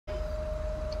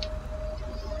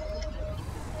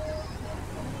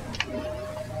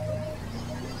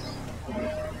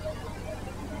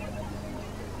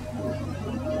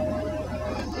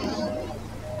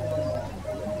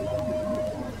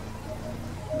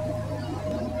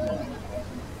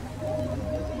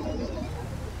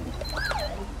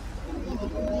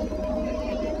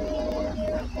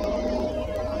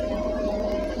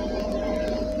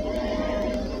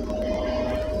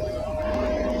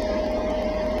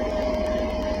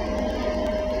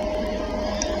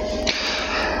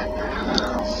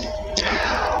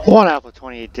One Alpha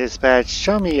 28 dispatch.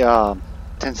 Show me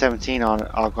 1017 on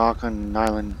Algonquin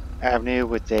Island Avenue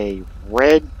with a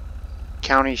red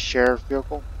county sheriff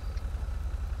vehicle.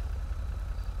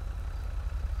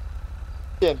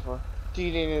 10-4. Do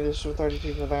you need an additional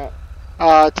 32 for that?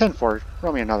 10-4.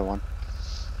 Roll me another one.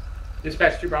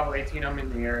 Dispatch 2 Bravo 18, I'm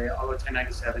in the area. I'll go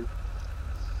 1097.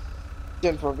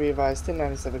 10-4, be advised.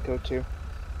 1097 code 2.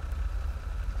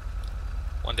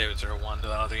 1 David 01 to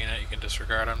the other unit. You can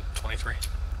disregard on 23.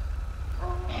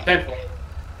 10-4.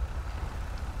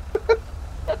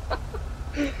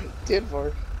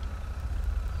 10-4.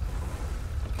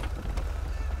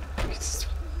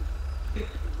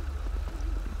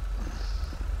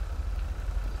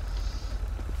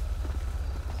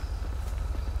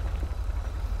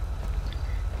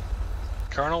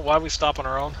 Colonel, why we stop on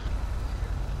our own?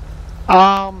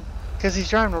 Because he's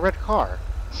driving a red car.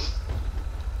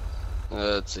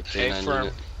 It's a K9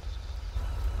 unit.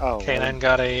 Oh. K9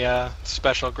 got a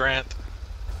special grant.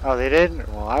 Oh, they did?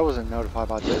 Well, I wasn't notified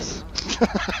about this.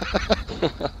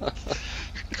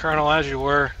 Colonel, as you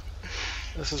were.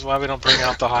 This is why we don't bring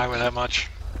out the highway that much.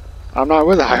 I'm not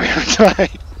with the highway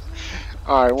tonight.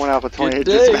 Alright, 1 Alpha 28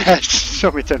 dispatch.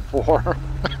 Show me 10-4.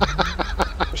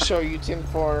 Show you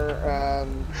 10-4,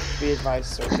 be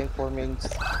advised, sir. 10-4 means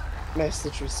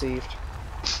message received.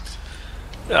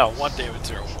 Oh, 1 David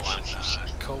 01,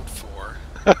 code 4.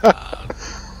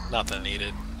 Nothing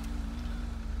needed.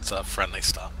 It's a friendly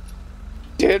stop.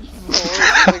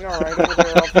 10-4, everything alright over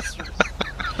there, officers?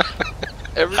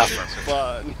 Everything's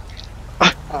fine.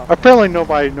 Oh. Apparently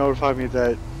nobody notified me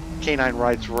that K9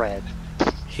 rides red.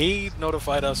 He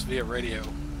notified us via radio.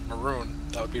 Maroon,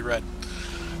 that would be red.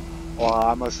 Well,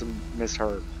 I must have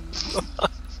misheard.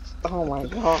 Oh my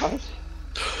god.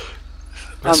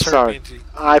 I'm sorry.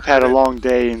 I've had a long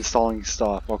day installing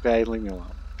stuff, okay? Leave me alone.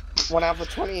 1 Alpha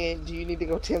 28, do you need to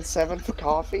go 10-7 for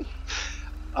coffee?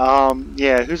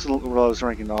 Yeah, who's the lowest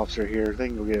ranking officer here? They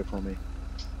can go get it for me.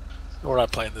 We're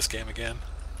not playing this game again.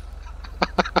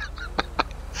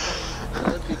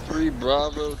 3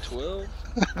 Bravo 12.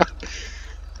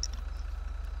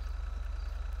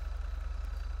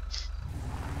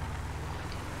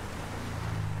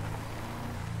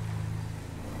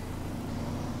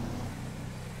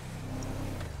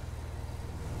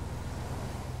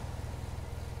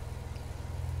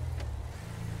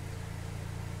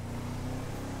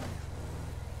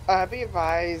 Be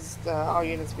advised, all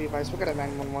units be advised, we got a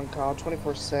 911 call,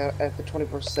 24/7 at the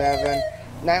 24/7,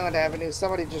 Nyland Avenue.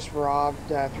 Somebody just robbed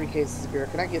 3 cases of beer.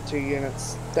 Can I get 2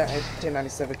 units? That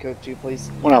 1097 code 2, please.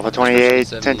 1 Alpha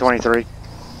 28, 1023.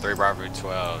 3 Bravo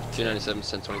 12. 297,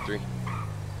 1023.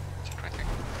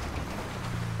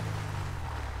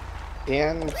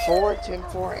 10-4,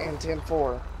 10-4, and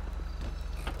 10-4.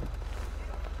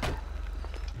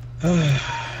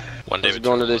 1 David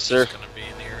going today, sir? Gonna be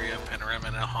in the area, Panorama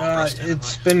and Alhambra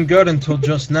It's been good until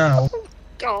just now.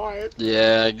 God.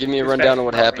 Yeah, give me a rundown of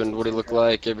what happened, what he looked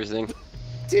like, everything.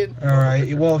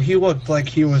 Alright, well, he looked like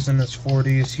he was in his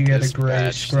 40s. He had a gray,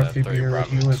 scruffy beard.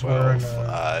 He was wearing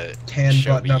a tan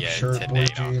button-up shirt, blue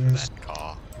jeans.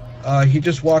 He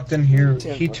just walked in here.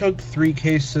 He took 3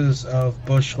 cases of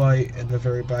Busch Light in the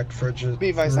very back Be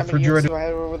advised, how many units refrigerator. do I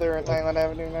have over there at Nyland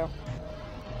Avenue now?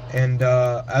 And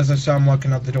as I saw him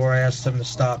walking out the door, I asked him to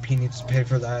stop. He needs to pay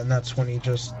for that, and that's when he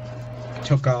just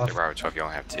took off. 3 Bravo 12, you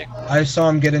only have 2. I saw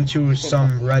him get into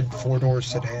some red 4-door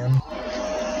sedan.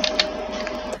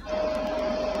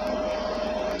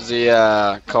 Is he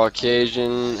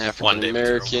Caucasian, African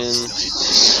American?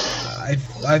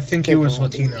 I think he was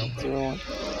Latino.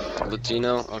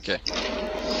 Latino? Okay.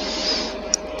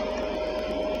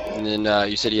 And then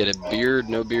you said he had a beard,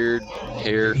 no beard,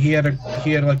 hair? He had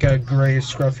like a gray,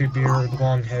 scruffy beard,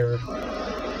 long hair.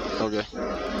 Okay.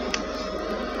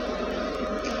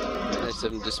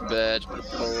 97 dispatch, put a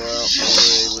pole out for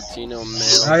a Latino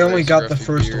male. I only got the scruffy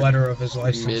first beard, letter of his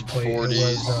license mid-40s, plate. It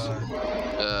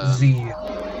was Z.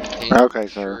 Okay,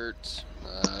 sir. Shirt,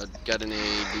 got in a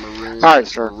maroon, Alright,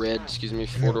 sir. red, excuse me,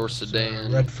 4-door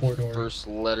sedan. Red 4-door. First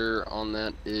letter on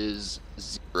that is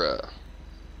 0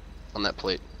 on that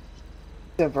plate.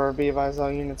 10-4, be advised,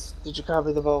 all units. Did you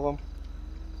copy the Volvo?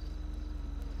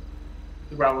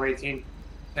 2 Bravo 18,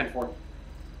 10-4.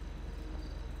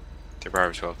 3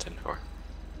 Bravo 12, 10-4.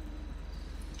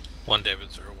 1 David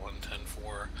 01,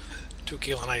 10-4. 2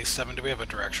 Kilo 97. Do we have a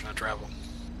direction of travel?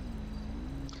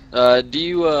 Do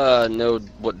you know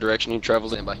what direction he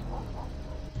traveled in by?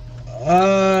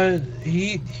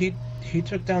 He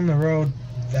took down the road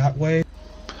that way.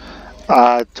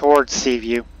 Towards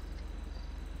Seaview.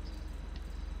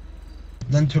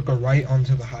 Then took a right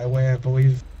onto the highway, I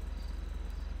believe.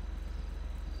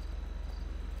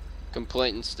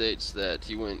 Complainant states that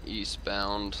he went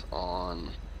eastbound on...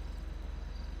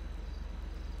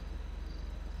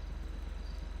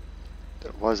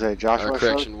 Was it Joshua?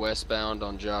 correction, westbound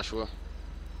on Joshua.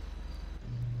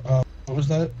 What was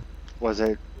that? Was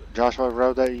it Joshua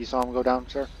Road that you saw him go down,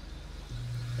 sir?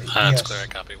 That's clear. I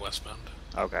copy westbound.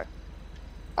 Okay.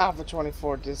 Alpha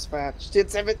 24 dispatch.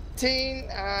 Did 17.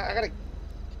 I got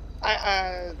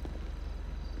a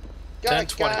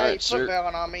 1020. guy Right, sir.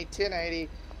 footballing on me. 1080.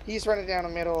 He's running down the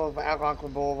middle of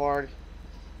Algonquin Boulevard.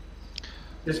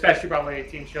 Dispatch 2 Bravo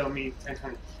 18, show me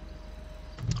 1020.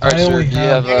 Alright, I sir, only do you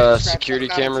have- have security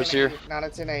cameras here? Not a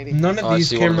 1080. None of I these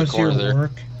see one in the cameras here corner there.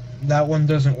 work. That one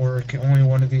doesn't work. Only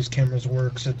one of these cameras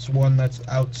works. It's one that's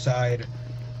outside,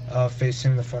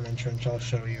 facing the front entrance. I'll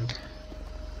show you.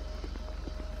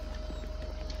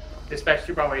 Dispatch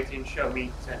 2 Bravo 18, show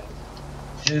me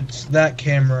 1080. It's that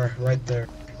camera right there.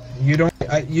 You don't.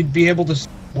 You'd be able to.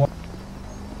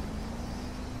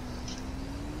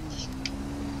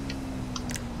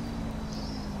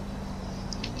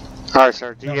 Alright,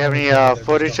 sir. Do you have any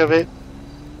footage of it?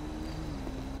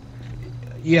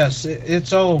 Yes,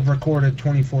 it's all recorded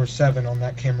 24/7 on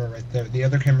that camera right there. The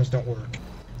other cameras don't work.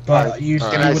 But Alright. you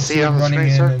Can I would see see on him the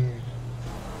running screen, in sir? and.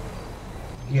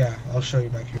 Yeah, I'll show you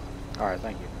back here. Alright,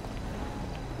 thank you.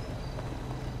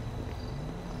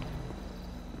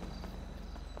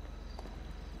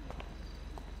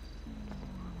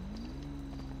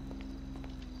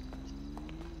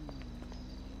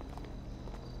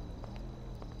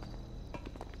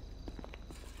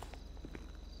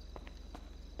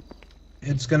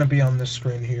 It's gonna be on this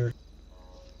screen here.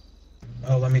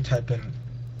 Oh, let me type in.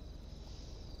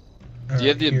 Do you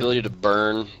have the Here. ability to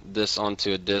burn this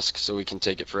onto a disc so we can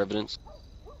take it for evidence?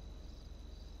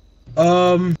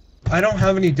 I don't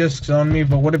have any discs on me,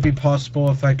 but would it be possible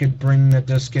if I could bring the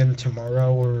disc in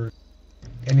tomorrow or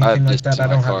anything like discs that? in I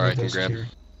my don't car I have any can discs grab. here.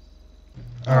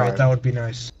 Alright, that would be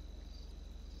nice.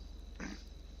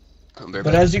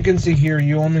 But as you can see here,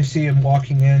 you only see him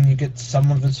walking in, you get some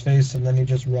of his face, and then he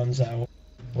just runs out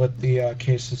with the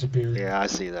cases of beer. Yeah, I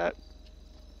see that.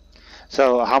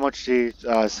 So, how much do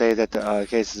you say that the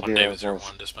cases of One beer day are with worth?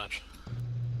 01 dispatch.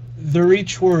 They're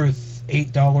each worth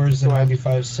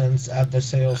 $8.95 at the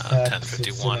sales tax.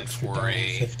 1051 for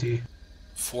a $50.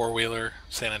 four-wheeler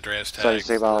San Andreas tag. So you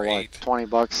say about for what, 8. 20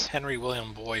 bucks? Henry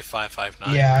William Boy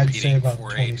 559. Yeah, I'd repeating say about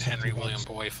for 20 8 something Henry bucks. William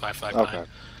Boy 559.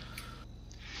 Okay.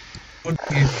 Would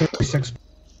be 56.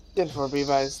 10 for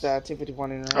revised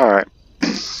 251 in. Alright.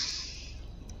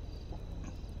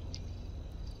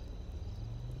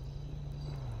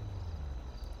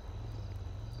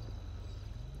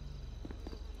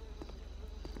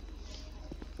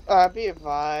 Be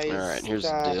advised. Alright, here's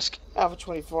the disc. Alpha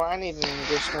 24, I need an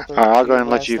additional 32. I'll go ahead and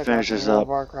let you west finish Algonquin this up.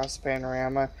 Boulevard across the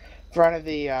panorama. In front of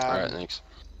the Alright, thanks.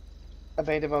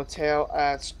 abandoned motel.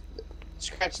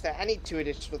 Scratch that. I need 2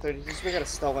 additional 32s. We got a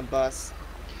stolen bus.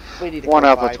 We need to One go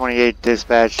up by. with 28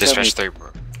 dispatch. Dispatch 70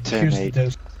 3. 10 Here's the 8.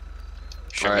 disc.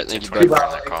 Show Alright, me thank you, 1020 bud.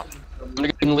 on that call. I'm gonna go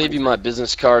ahead and leave you my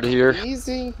business card here.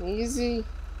 Easy, easy.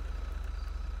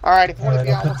 Alright, if you want to Alright,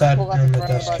 be I'll on, put let's that pull up in in the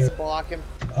front of the desk bus here. and block him.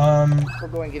 We'll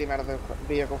go and get him out of the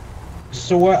vehicle.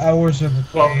 So what hours of the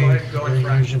Well, go ahead day and go in are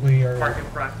front. usually Park are? in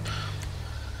front.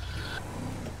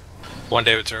 One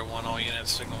day with 01, all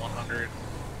units, signal 100.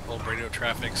 Hold radio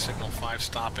traffic, signal 5,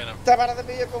 stop in. Step out of the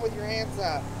vehicle with your hands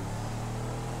up.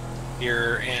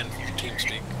 Here and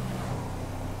TeamSpeak.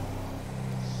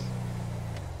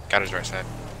 Got his right side.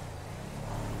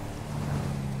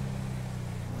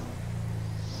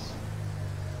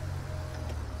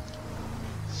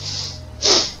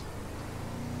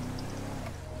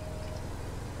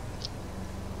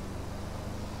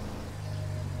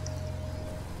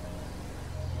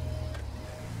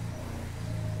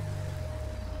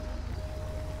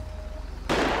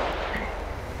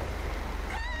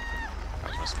 That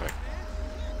was my spec.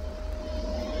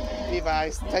 Be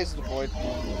advised. Taser deployed.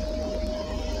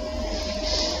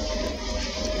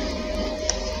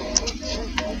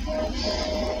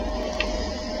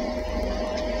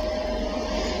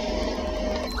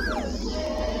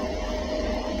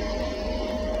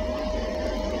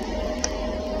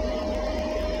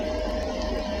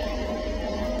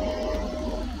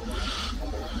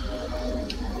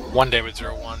 One day with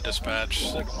 01, dispatch,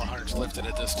 signal 100's lifted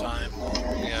at this time.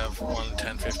 We have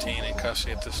 11015 in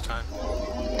custody at this time.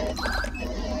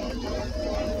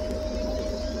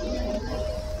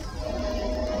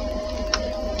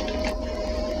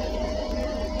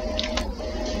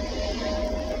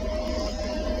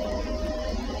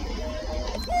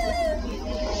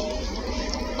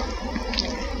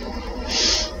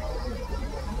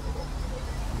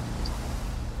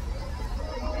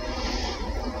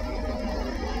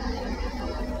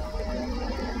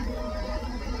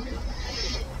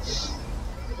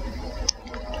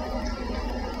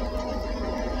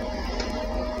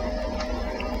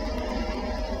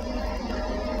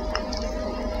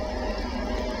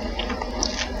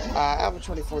 Alpha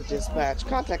 24 dispatch.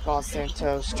 Contact Los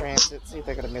Santos Transit. See if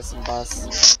they got a missing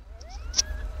bus.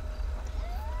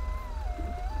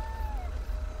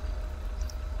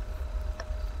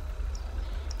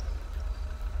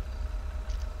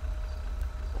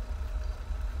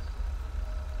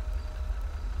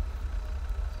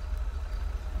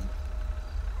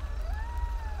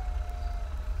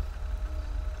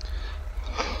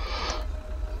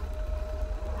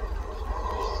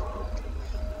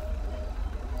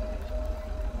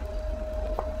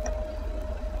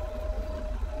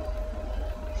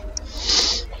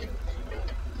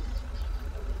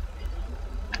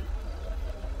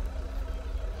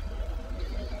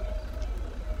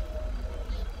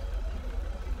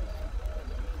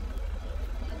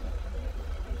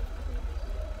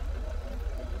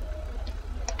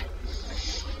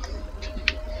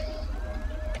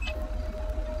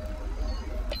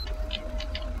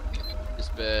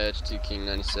 Dispatch to King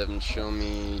 97, show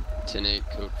me 10-8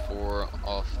 code 4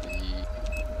 off the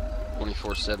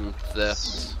 24/7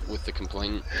 theft with the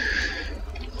complainant.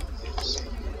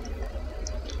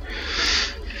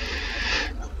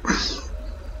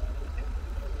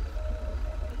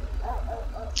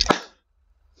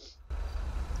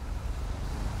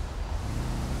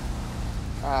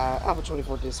 Alpha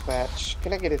 24 dispatch.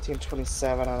 Can I get a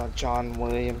 1027 on a John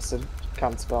Williamson?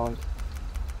 Spelling.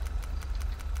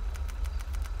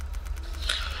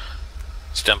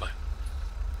 Stand by.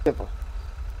 Simple.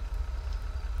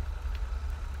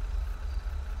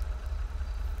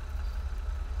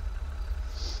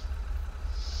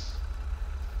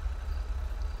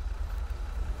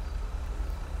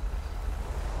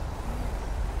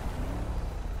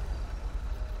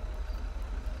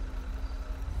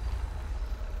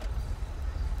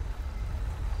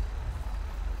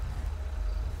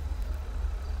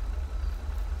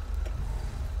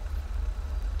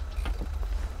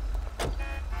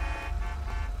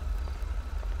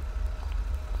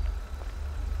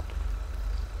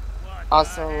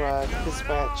 Also,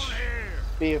 dispatch,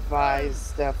 be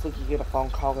advised that if we can get a phone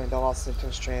call into Los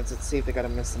Santos Transit, see if they got a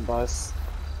missing bus.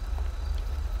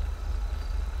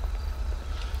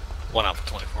 1 Alpha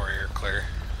 24, you're clear.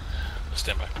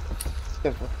 Stand by.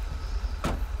 Simple.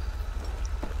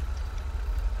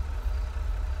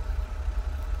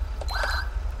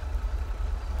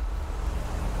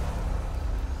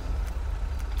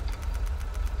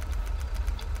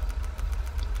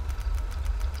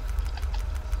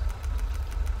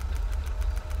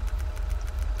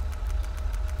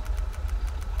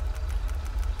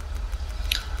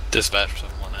 Dispatch of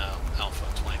 1 Alpha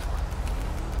 24.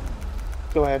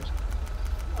 Go ahead.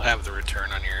 I have the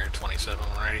return on your 27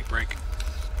 ready. Break.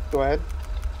 Go ahead.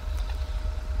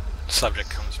 Subject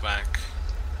comes back.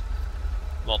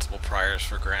 Multiple priors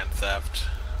for grand theft.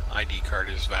 ID card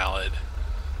is valid.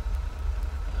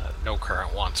 No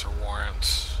current wants or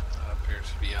warrants.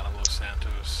 Appears to be out of Los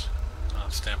Santos.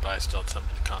 Stand by. Still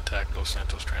attempting to contact Los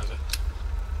Santos Transit.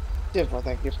 Simple,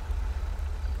 thank you.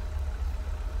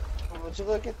 Would you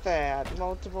look at that?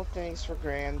 Multiple things for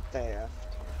grand theft.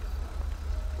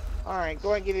 Alright, go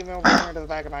ahead and get him over here to the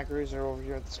back of my cruiser over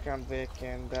here at the Scrum Vic,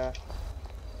 and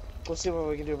we'll see what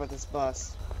we can do about this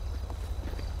bus.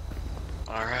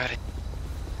 Alrighty.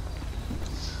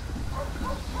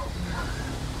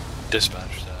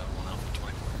 Dispatch 1 Alpha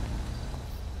 24.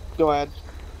 Go ahead.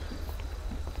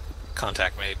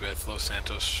 Contact made with Los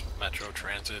Santos Metro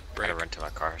Transit. I gotta run to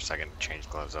my car so I can change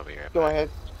gloves over here. Go ahead.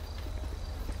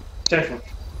 Central.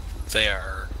 They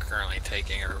are currently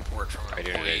taking a report from an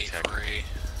employee for a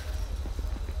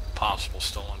possible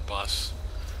stolen bus.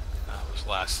 Was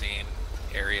last seen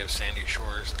area of Sandy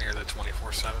Shores near the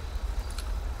 24/7.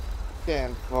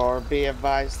 10-4, be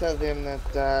advised, tell them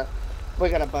that we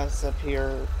got a bus up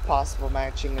here, possible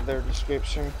matching of their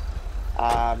description.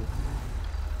 Call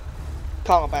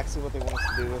them back, see what they want us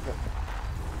to do with it.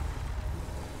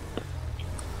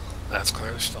 That's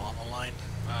clear, still on the line.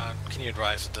 Can you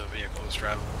advise that the vehicle is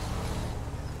drivable?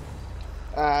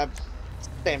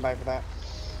 Stand by for that.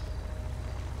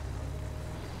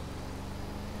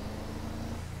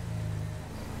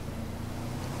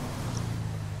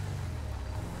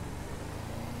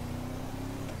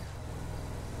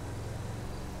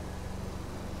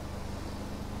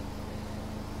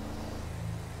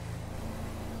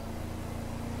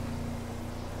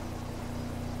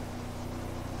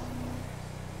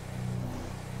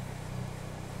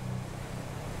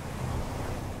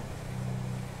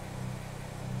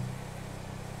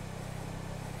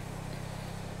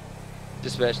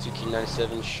 Dispatch to King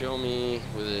 97, show me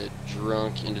with a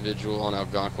drunk individual on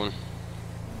Algonquin.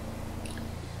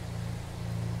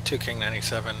 2 King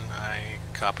 97, I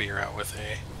copy you're out with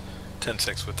a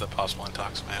 10-6 with the possible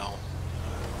intox mail.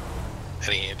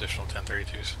 Any additional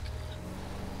 1032s?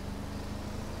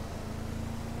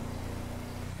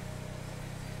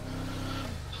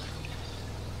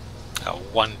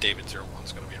 One David 01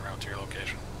 is going to be en route to your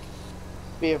location.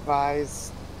 Be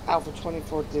advised, Alpha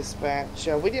 24 dispatch.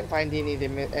 We didn't find any of the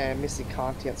missing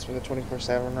contents from the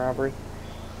 24/7 robbery.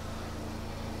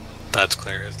 That's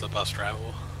clear. Is the bus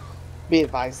drivable? Be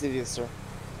advised, it is, sir.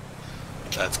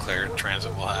 That's clear.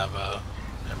 Transit will have a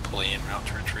employee en route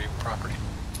to retrieve property.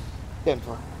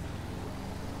 10-4.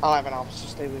 I'll have an officer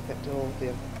stay with it till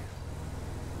then.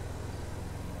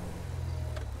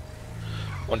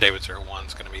 One David 01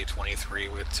 is going to be 23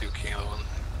 with 2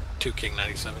 King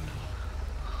 97.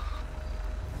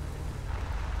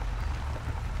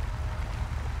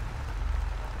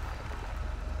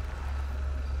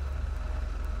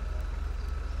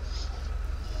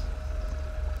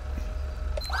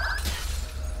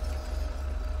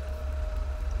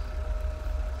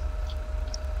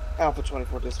 Alpha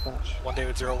 24 dispatch. One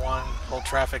David 01, hold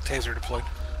traffic, taser deployed.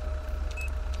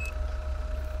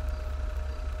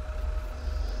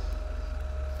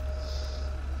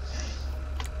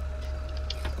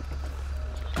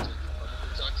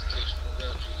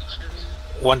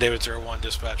 One David 01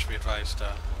 dispatch, be advised,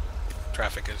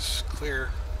 traffic is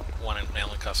clear. One in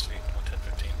male in custody,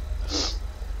 11015.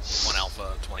 One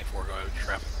Alpha 24, go ahead with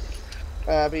traffic.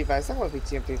 Be advised, I'm going to be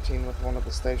TM15 with one at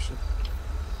the station.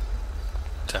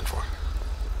 10-4.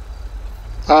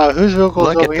 Whose vehicle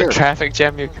is Look over at here? the traffic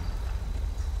jam. You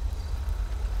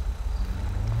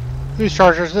Whose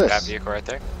Charger is this? That vehicle right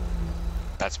there?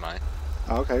 That's mine.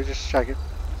 Okay, just check it.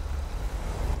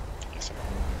 Yes, sir.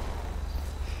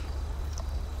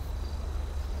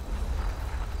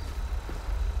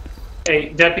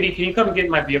 Hey, deputy, can you come and get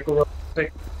my vehicle real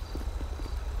quick?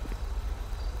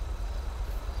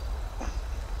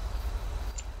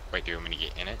 Wait, do you want me to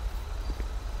get in it?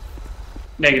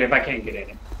 Negative, I can't get in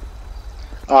it.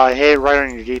 Hit right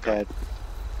on your D-pad.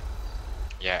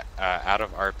 Yeah, out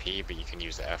of RP, but you can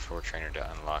use the F4 trainer to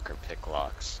unlock or pick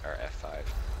locks, or F5.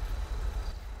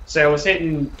 So I was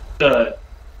hitting the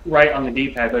right on the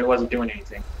D-pad, but it wasn't doing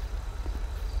anything.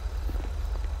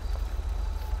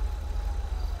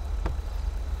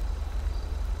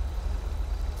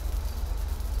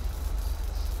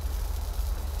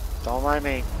 Don't mind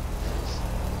me.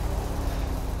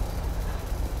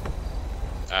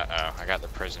 Uh-oh, I got the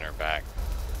prisoner back.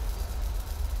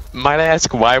 might I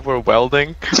ask why we're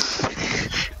welding?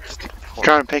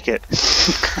 Trying to pick it.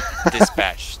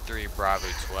 Dispatch 3 Bravo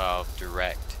 12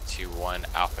 direct to 1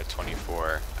 Alpha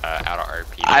 24 out of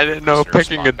RP. I didn't know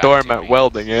picking a door meant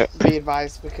welding it. Be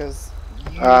advised, because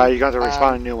You got to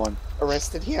respond a new one.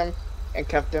 Arrested him and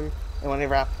cuffed him, and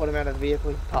whenever I put him out of the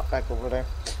vehicle, he popped back over there.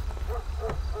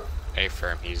 A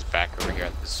firm, he's back over here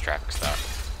at this traffic stop.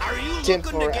 Are you 10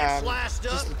 looking for to get sliced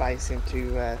just up? advise him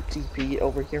to TP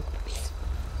over here.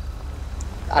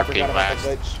 I Repeat forgot about the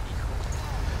last. glitch.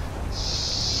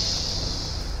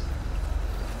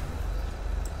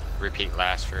 Repeat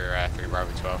last for 3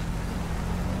 Bravo 12.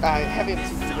 Have him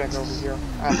TP back over here.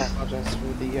 I apologize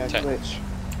for the glitch.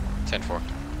 10-4.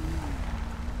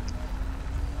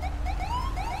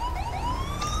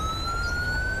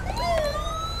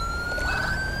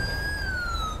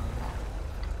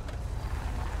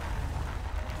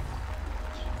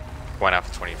 One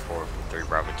Alpha 24 from 3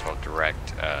 Bravo 12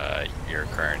 direct. Your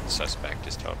current suspect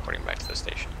is teleporting back to the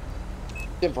station.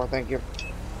 10-4, thank you.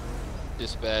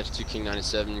 Dispatch 2 King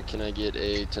 97, can I get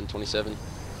a 1027?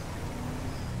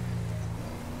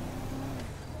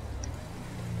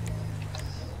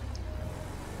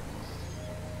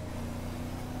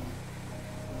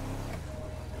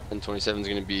 And 27 is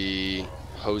going to be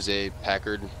Jose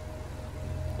Packard.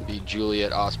 It'll be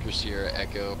Juliet Oscar Sierra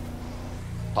Echo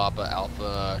Papa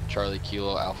Alpha Charlie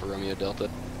Kilo Alpha Romeo Delta.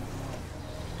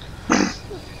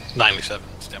 97,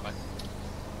 stand by.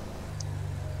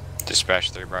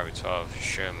 Dispatch 3 Bravo 12,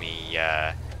 show me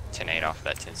 10-8 off of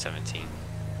that 1017.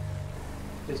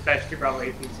 Dispatch 2 Bravo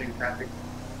 18, same traffic.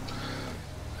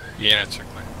 Units are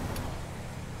clear.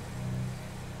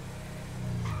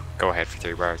 Go ahead for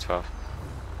 3 Bravo 12.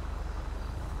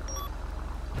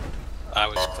 I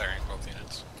was clearing both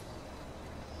units.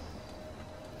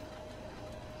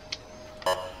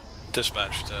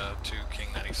 Dispatched to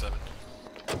King 97.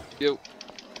 Yo.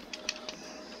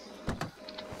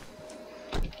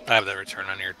 I have that return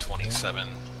on your 27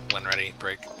 when ready.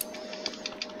 Break.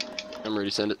 I'm ready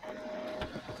to send it.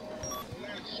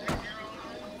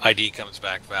 ID comes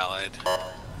back valid.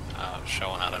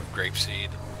 Showing out of Grapeseed.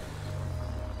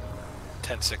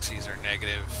 1060s are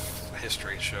negative.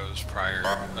 History shows prior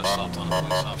assault on a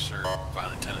police officer,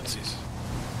 violent tendencies.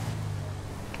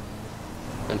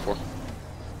 10-4.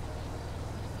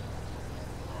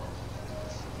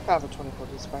 Alpha 24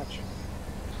 dispatch.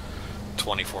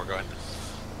 24, go ahead.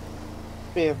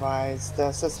 Be advised,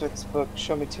 suspect's book,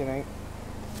 show me 10-8.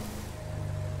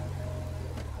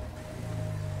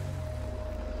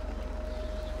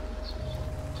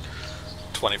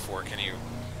 Can you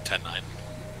 10-9?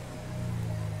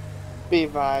 Be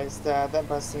advised, that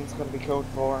busting's going to be code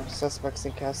 4. Suspect's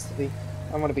in custody.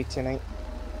 I'm going to be 10-8.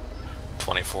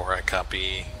 24, I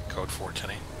copy code 4,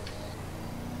 10-8.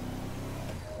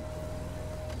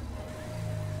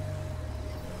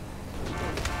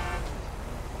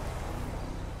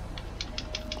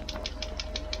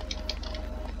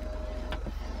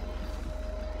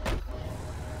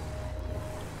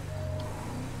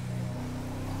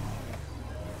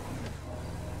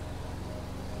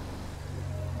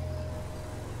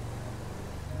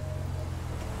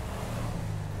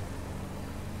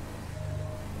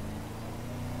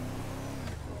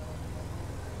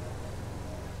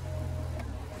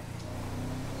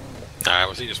 Alright,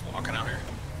 was he just walking out here?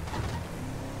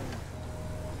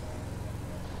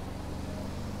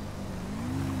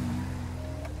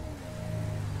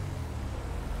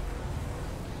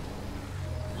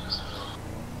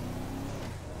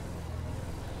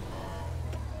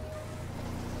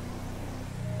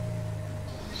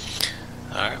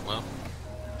 Alright, well,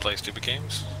 play stupid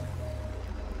games.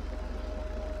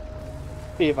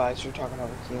 Be advised, you're talking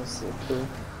over keys.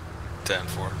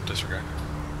 10-4, disregard.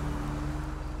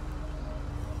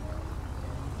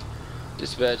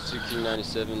 Dispatch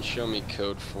 1697, show me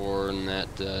code 4 and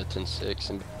that 10-6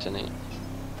 and 10-8.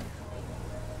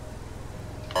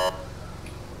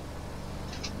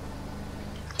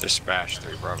 Dispatch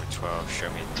 3 Bravo 12, show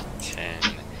me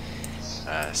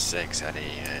 10-6 at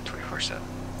a 24/7.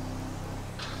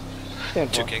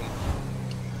 2 King.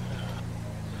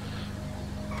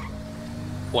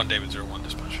 1 David 01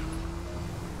 dispatch.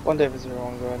 1 David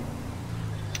 01, go ahead.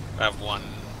 I have 1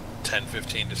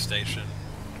 10-15 to station.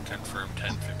 Confirm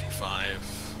 10-55.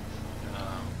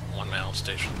 1 male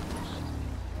station.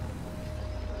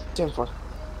 10-4.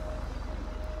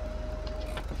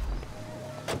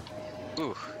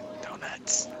 Ooh,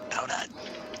 donuts. Donut.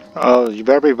 Oh, you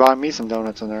better be buying me some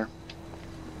donuts in there.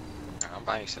 I'll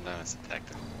buy you some donuts,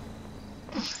 detective.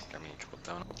 Got me a couple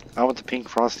donuts. I want the pink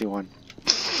frosty one.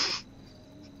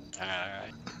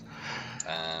 Alright.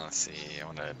 Let's see. I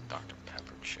want a Dr.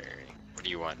 Pepper cherry. What do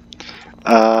you want?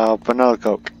 Vanilla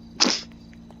Coke.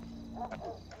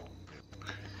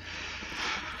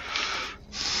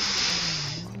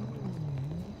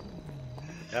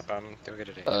 Yep, I'm doing good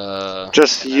today.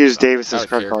 Just use Davis's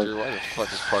credit card. Why the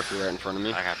fuck is Parker right in front of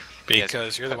me? I got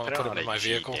Because you're the one who put him in my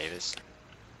vehicle. Davis.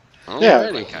 Yeah,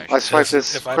 Alrighty. I swiped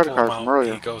his If I credit pull him card from out,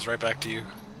 earlier. he goes right back to you. You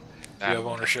have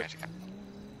ownership.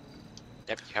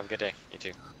 Yep, you have a good day. You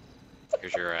too.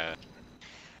 Here's your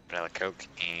vanilla Coke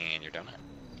and your donut.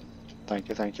 Thank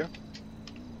you, thank you.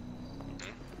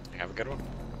 You have a good one.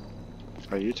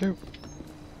 Oh, you too.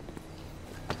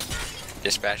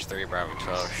 Dispatch 3 Bravo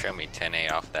 12, show me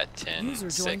 10-8 off that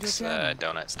 10-6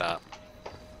 donut stop.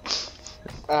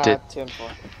 10-4.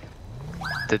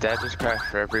 Did that just crash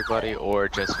for everybody or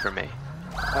just for me?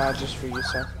 Just for you,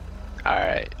 sir.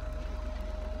 Alright.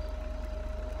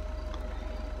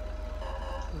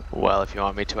 Well, if you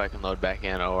want me to, I can load back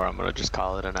in, or I'm gonna just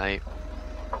call it a night.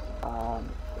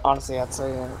 Honestly, I'd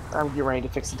say I'm getting ready to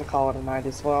fix it to call it a night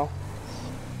as well.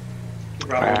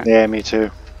 Alright. Yeah, me too.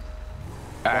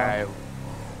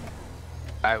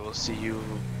 I will see you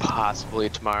possibly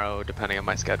tomorrow, depending on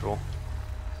my schedule.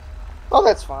 Oh,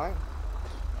 that's fine.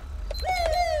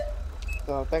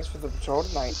 So, thanks for the patrol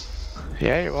tonight.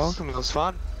 Yeah, you're welcome. It was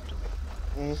fun.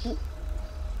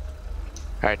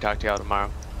 Alright, talk to y'all tomorrow.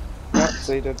 Yep,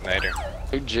 see you dude. Later.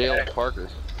 Who jailed Parker?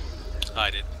 I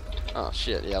did. Oh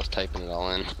shit, yeah, I was typing it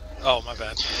all in. Oh, my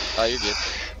bad. Oh, you're good.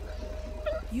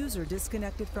 User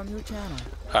disconnected from your channel.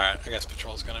 Alright, I guess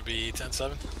patrol's gonna be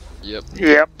 10-7. Yep.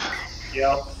 Yep.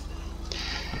 Yep.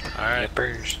 Alright.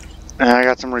 And I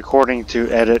got some recording to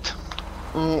edit.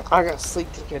 I got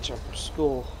sleep to catch up for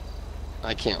school.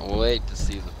 I can't wait to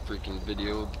see the freaking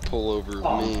video pull over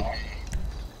of me.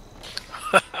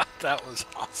 That was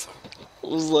awesome. It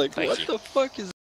was like, Thank what you. the fuck is